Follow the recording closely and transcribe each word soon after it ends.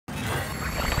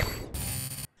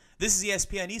This is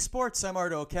ESPN Esports. I'm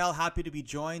Arda Ocal. Happy to be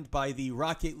joined by the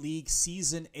Rocket League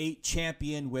Season 8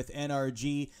 champion with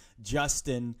NRG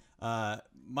JSTN.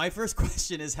 My first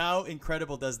question is, how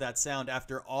incredible does that sound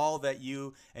after all that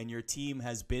you and your team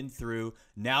has been through?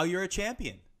 Now you're a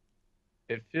champion.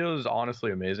 It feels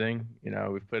honestly amazing. You know,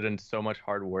 we've put in so much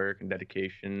hard work and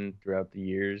dedication throughout the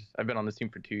years. I've been on this team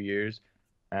for 2 years,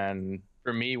 and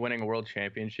for me, winning a world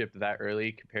championship that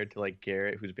early compared to like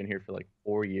Garrett, who's been here for like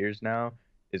 4 years now,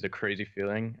 is a crazy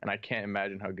feeling, and I can't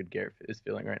imagine how good Garrett is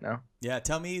feeling right now. Yeah,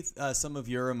 tell me some of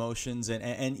your emotions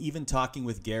and even talking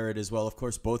with Garrett as well. Of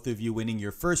course, both of you winning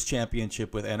your first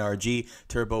championship with NRG,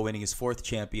 Turbo winning his fourth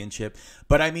championship.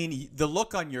 But I mean, the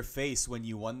look on your face when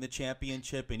you won the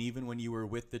championship and even when you were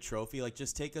with the trophy, like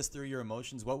just take us through your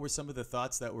emotions. What were some of the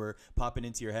thoughts that were popping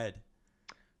into your head?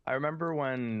 I remember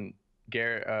when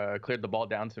Garrett cleared the ball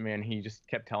down to me, and he just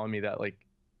kept telling me that like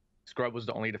Scrub was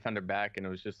the only defender back, and it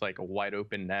was just like a wide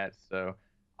open net. So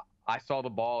I saw the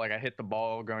ball, like I hit the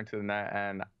ball going to the net,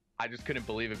 and I just couldn't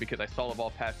believe it because I saw the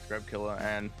ball past Scrub Killer,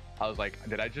 and I was like,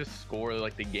 did I just score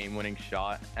like the game-winning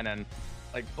shot? And then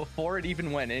like before it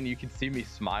even went in, you could see me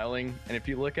smiling. And if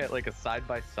you look at like a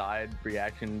side-by-side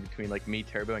reaction between like me,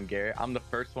 Turbo, and Garrett, I'm the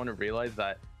first one to realize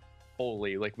that,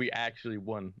 holy, like we actually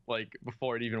won, like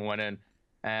before it even went in.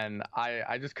 And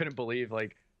I just couldn't believe,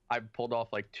 like, I pulled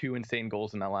off like 2 insane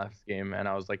goals in that last game, and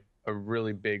I was like a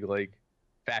really big like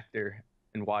factor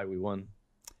in why we won.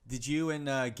 Did you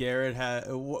and Garrett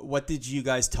what did you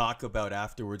guys talk about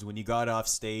afterwards when you got off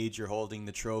stage? You're holding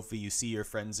the trophy, you see your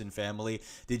friends and family.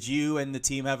 Did you and the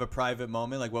team have a private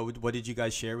moment? Like what did you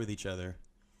guys share with each other?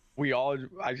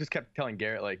 I just kept telling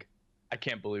Garrett, like, I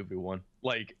can't believe we won.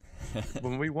 Like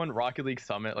when we won Rocket League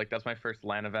Summit, like that's my first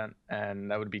LAN event, and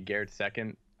that would be Garrett's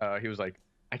second. He was like,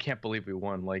 I can't believe we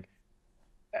won. Like,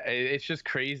 it's just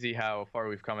crazy how far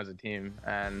we've come as a team.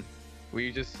 And we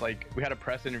just like, we had a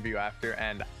press interview after,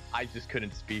 and I just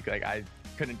couldn't speak. Like, I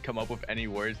couldn't come up with any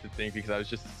words to think because I was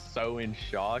just so in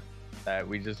shock that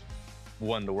we just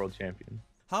won the world champion.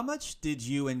 How much did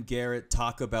you and Garrett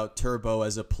talk about Turbo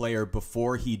as a player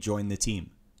before he joined the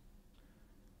team?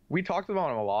 We talked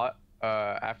about him a lot.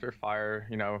 After Fire,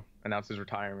 announced his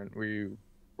retirement,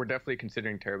 we're definitely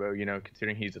considering Turbo,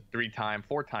 considering he's a 3-time,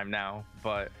 4-time now,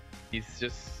 but he's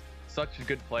just such a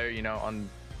good player,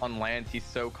 on land. He's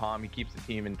so calm. He keeps the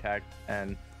team intact,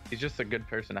 and he's just a good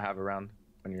person to have around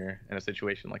when you're in a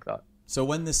situation like that. So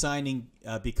when the signing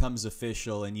becomes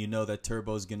official and you know that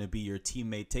Turbo's going to be your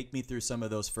teammate, take me through some of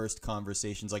those first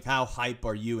conversations. Like, how hype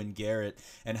are you and Garrett,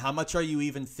 and how much are you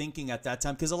even thinking at that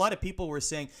time? Because a lot of people were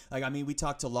saying, like, I mean, we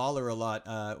talked to Lawler a lot,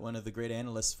 one of the great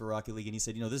analysts for Rocket League, and he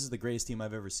said, this is the greatest team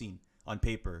I've ever seen on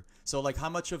paper. So, like, how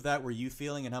much of that were you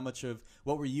feeling, and how much of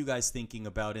what were you guys thinking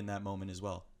about in that moment as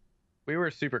well? We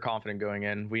were super confident going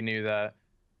in. We knew that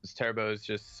Turbo is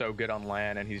just so good on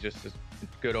LAN, and he's just a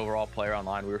good overall player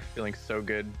online. We were feeling so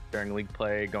good during league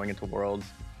play, going into Worlds.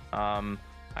 I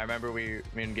remember me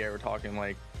and Garrett were talking,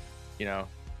 like,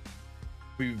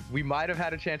 we might have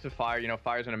had a chance with Fire.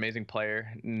 Fire's an amazing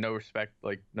player. No respect,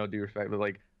 like, no due respect, but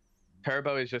like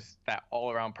Turbo is just that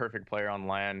all-around perfect player on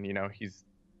LAN. He's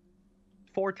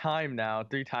 4-time now,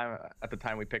 3-time at the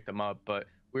time we picked him up, but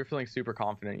we were feeling super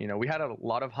confident. We had a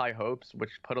lot of high hopes, which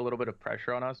put a little bit of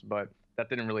pressure on us, but that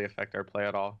didn't really affect our play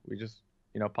at all. We just,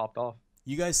 popped off.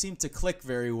 You guys seem to click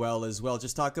very well as well.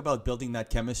 Just talk about building that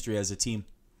chemistry as a team.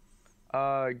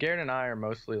 Garrett and I are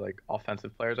mostly like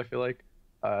offensive players, I feel like.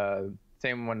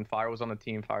 Same when Fire was on the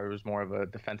team. Fire was more of a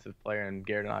defensive player, and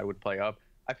Garrett and I would play up.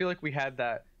 I feel like we had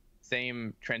that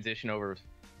same transition over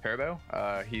Turbo.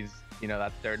 He's,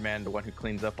 that third man, the one who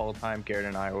cleans up all the time. Garrett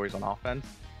and I are always on offense.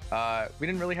 We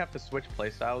didn't really have to switch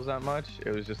play styles that much.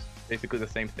 It was just basically the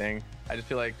same thing. I just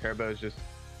feel like Turbo is just,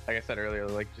 like I said earlier,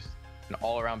 like just an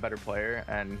all-around better player,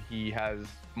 and he has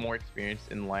more experience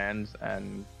in LANs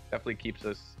and definitely keeps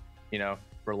us,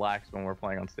 relaxed when we're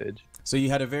playing on stage. So you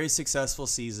had a very successful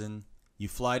season. You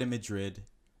fly to Madrid.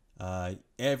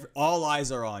 All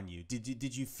eyes are on you.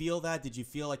 Did you feel that? Did you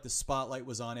feel like the spotlight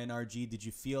was on NRG? Did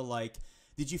you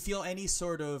feel any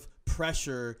sort of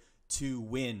pressure to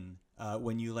win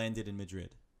when you landed in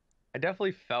Madrid? I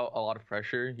definitely felt a lot of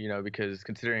pressure, because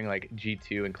considering like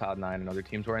G2 and Cloud9 and other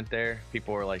teams weren't there,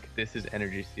 people were like, this is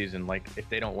NRG season. Like, if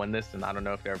they don't win this, then I don't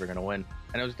know if they're ever going to win.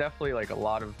 And it was definitely like a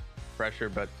lot of pressure,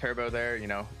 but Turbo there,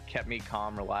 kept me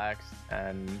calm, relaxed,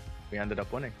 and we ended up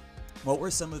winning. What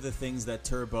were some of the things that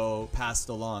Turbo passed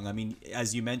along? I mean,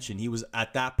 as you mentioned, he was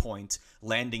at that point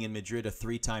landing in Madrid a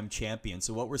 3-time champion.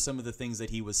 So what were some of the things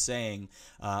that he was saying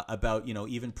about,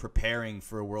 even preparing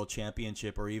for a world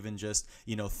championship, or even just,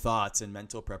 thoughts and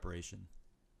mental preparation?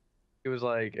 He was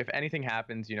like, if anything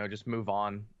happens, just move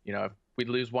on. If we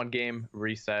lose one game,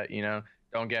 reset.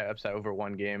 Don't get upset over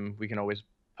one game. We can always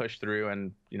push through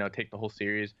and take the whole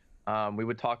series. We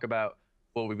would talk about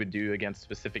what we would do against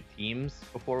specific teams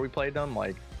before we played them.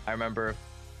 Like I remember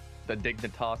the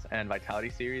Dignitas and Vitality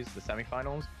series, the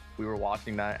semifinals. We were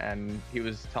watching that, and he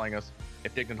was telling us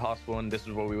if Dignitas won, this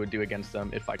is what we would do against them.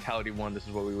 If Vitality won, this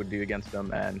is what we would do against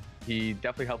them. And he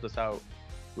definitely helped us out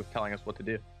with telling us what to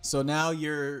do. So now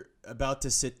you're about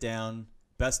to sit down.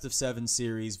 Best of 7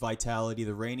 series, Vitality,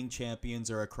 the reigning champions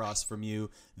are across from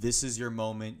you. This is your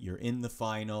moment. You're in the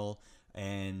final,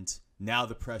 and now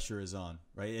the pressure is on,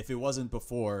 right? If it wasn't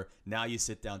before, now you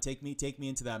sit down. Take me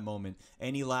into that moment.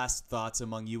 Any last thoughts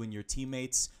among you and your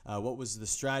teammates? What was the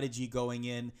strategy going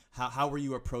in? How were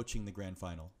you approaching the grand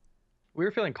final? We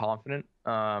were feeling confident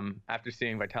after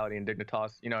seeing Vitality and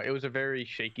Dignitas. It was a very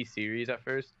shaky series at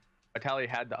first. Vitality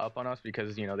had the up on us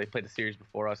because, they played the series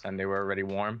before us and they were already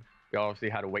warm. We obviously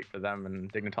had to wait for them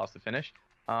and Dignitas to finish.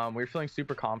 We were feeling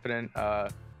super confident.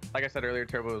 Like I said earlier,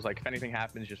 Turbo was like, if anything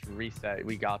happens, just reset.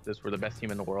 We got this. We're the best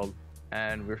team in the world.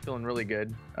 And we were feeling really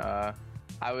good. I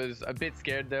was a bit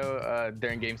scared, though,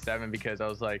 during Game 7 because I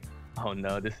was like, oh,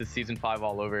 no, this is Season 5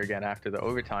 all over again after the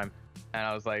overtime. And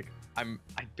I was like, I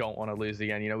don't want to lose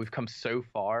again. We've come so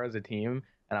far as a team,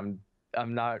 and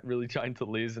I'm not really trying to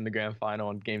lose in the grand final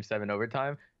on Game 7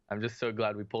 overtime. I'm just so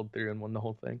glad we pulled through and won the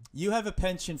whole thing. You have a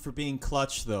penchant for being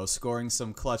clutch, though, scoring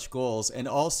some clutch goals. And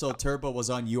also, Turbo was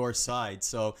on your side.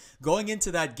 So going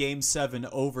into that Game 7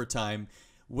 overtime,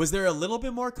 was there a little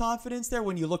bit more confidence there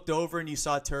when you looked over and you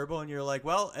saw Turbo and you're like,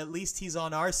 well, at least he's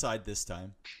on our side this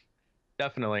time?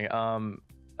 Definitely.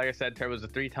 Like I said, Turbo's a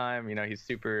 3-time. He's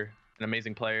an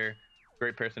amazing player.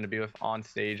 Great person to be with on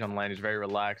stage, on land. He's very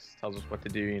relaxed, tells us what to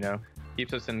do,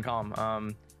 keeps us in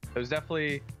calm. It was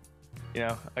definitely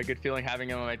a good feeling having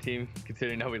him on my team,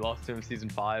 considering that we lost to him in Season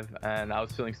 5. And I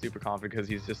was feeling super confident because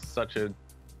he's just such a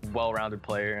well-rounded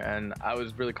player. And I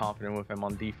was really confident with him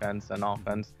on defense and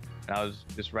offense. And I was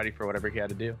just ready for whatever he had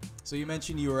to do. So you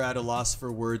mentioned you were at a loss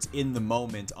for words in the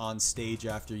moment on stage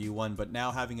after you won, but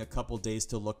now having a couple days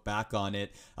to look back on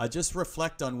it, just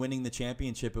reflect on winning the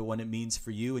championship and what it means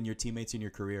for you and your teammates in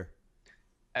your career.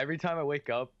 Every time I wake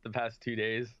up the past 2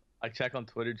 days, I check on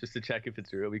Twitter just to check if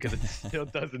it's real because it still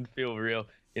doesn't feel real.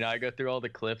 I go through all the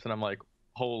clips and I'm like,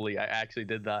 holy, I actually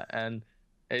did that. And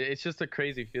it's just a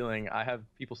crazy feeling. I have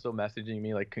people still messaging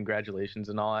me like congratulations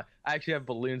and all that. I actually have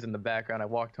balloons in the background. I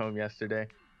walked home yesterday.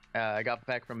 I got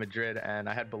back from Madrid and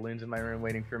I had balloons in my room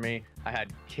waiting for me. I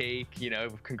had cake,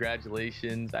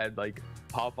 congratulations. I had like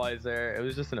Popeyes there. It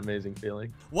was just an amazing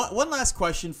feeling. One last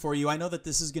question for you. I know that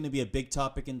this is going to be a big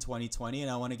topic in 2020 and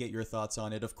I want to get your thoughts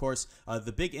on it. Of course,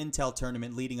 the big Intel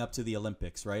tournament leading up to the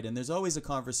Olympics, right? And there's always a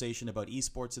conversation about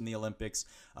esports in the Olympics.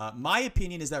 My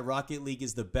opinion is that Rocket League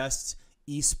is the best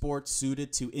esport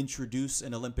suited to introduce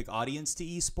an Olympic audience to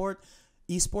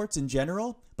esports in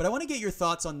general. But I want to get your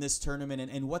thoughts on this tournament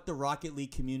and what the Rocket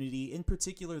League community, in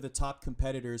particular the top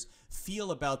competitors,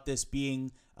 feel about this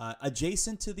being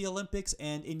adjacent to the Olympics,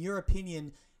 and in your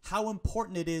opinion, how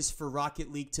important it is for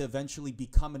Rocket League to eventually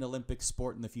become an Olympic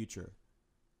sport in the future.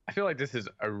 I feel like this is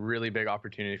a really big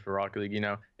opportunity for Rocket League.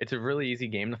 It's a really easy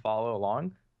game to follow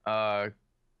along.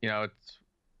 It's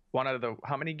one out of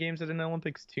how many games at an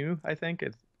Olympics? 2, I think.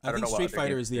 I think Street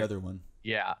Fighter is the other one.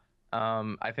 Yeah.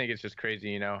 I think it's just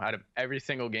crazy, out of every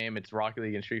single game, it's Rocket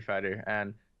League and Street Fighter,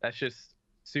 and that's just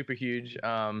super huge.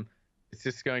 It's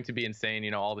just going to be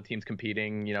insane, all the teams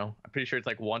competing, I'm pretty sure it's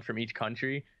like one from each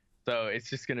country. So it's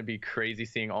just going to be crazy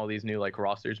seeing all these new like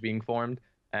rosters being formed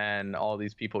and all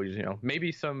these people,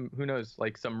 maybe who knows,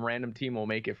 like some random team will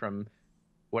make it from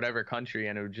whatever country,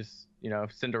 and it would just,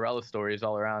 Cinderella stories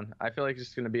all around. I feel like it's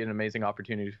just going to be an amazing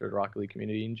opportunity for the Rocket League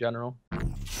community in general.